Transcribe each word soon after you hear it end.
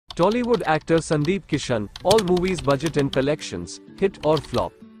Tollywood actor Sundeep Kishan, all movies budget and collections, hit or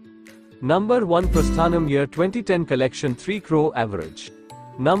flop. Number 1 Prasthanam year 2010 collection 3 crore average.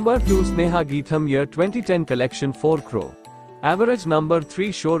 Number 2 Sneha Geetham year 2010 collection 4 crore. Average. Number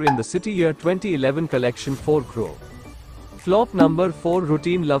 3 Shor in the City year 2011 collection 4 crore. Flop. Number 4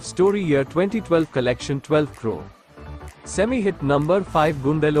 Routine Love Story year 2012 collection 12 crore. Semi-hit. Number 5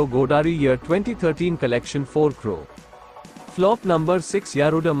 Gundello Godari year 2013 collection 4 crore. Flop. Number 6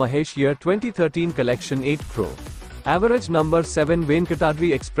 Yaaruda Mahesh year 2013 collection 8 crore. Average. Number 7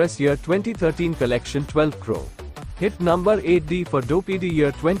 Venkatadri Express year 2013 collection 12 crore. Hit. Number 8 D for Dopidi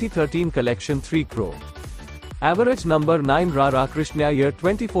year 2013 collection 3 crore. Average. Number 9 Ra Krishnayya year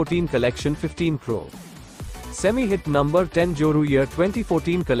 2014 collection 15 crore. Semi-hit. Number 10 Joru year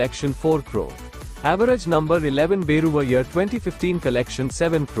 2014 collection 4 crore. Average. Number 11 Beeruva year 2015 collection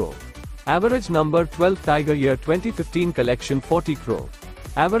 7 crore. Average. Number 12 Tiger year 2015 collection 40 crore.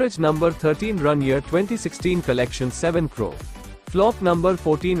 Average. Number 13 Run year 2016 collection 7 crore. Flop. Number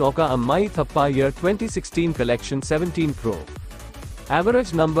 14 Okka Ammayi Thappa year 2016 collection 17 crore.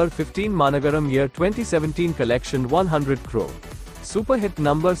 Average. Number 15 Managaram year 2017 collection 100 crore. Super hit.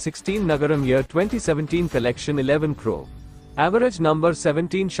 Number 16 Nagaram year 2017 collection 11 crore. Average. Number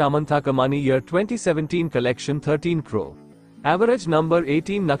 17 Shamantakamani year 2017 collection 13 crore. Average. Number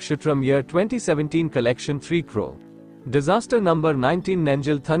 18 Nakshatram year 2017 collection 3 crore. Disaster. Number 19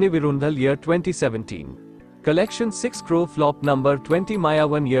 Nenjal Thanivirundhal year 2017 collection 6 crore. Flop. Number 20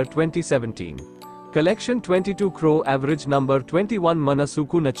 Mayavan year 2017 collection 22 crore. Average. Number 21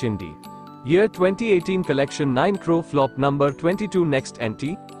 Manasuku Nachindi year 2018 collection 9 crore. Flop. Number 22 Next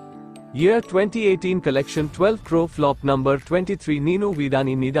NT year 2018 collection 12 crore. Flop. Number 23 Nino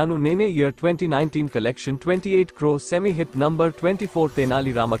Vidani Nidanu Nene year 2019 collection 28 crore. Semi-hit. Number 24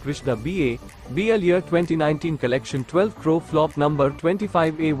 Tenali Ramakrishna BL year 2019 collection 12 crore. Flop. Number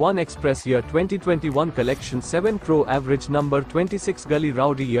 25 A1 Express year 2021 collection 7 crore. Average. Number 26 Gully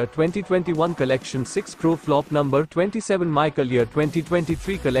Rowdy year 2021 collection 6 crore. Flop. Number 27 Michael year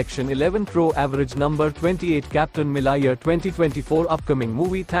 2023 collection 11 crore. Average. Number 28 Captain Mila year 2024 upcoming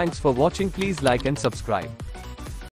movie. Thanks for watching. Please like and subscribe.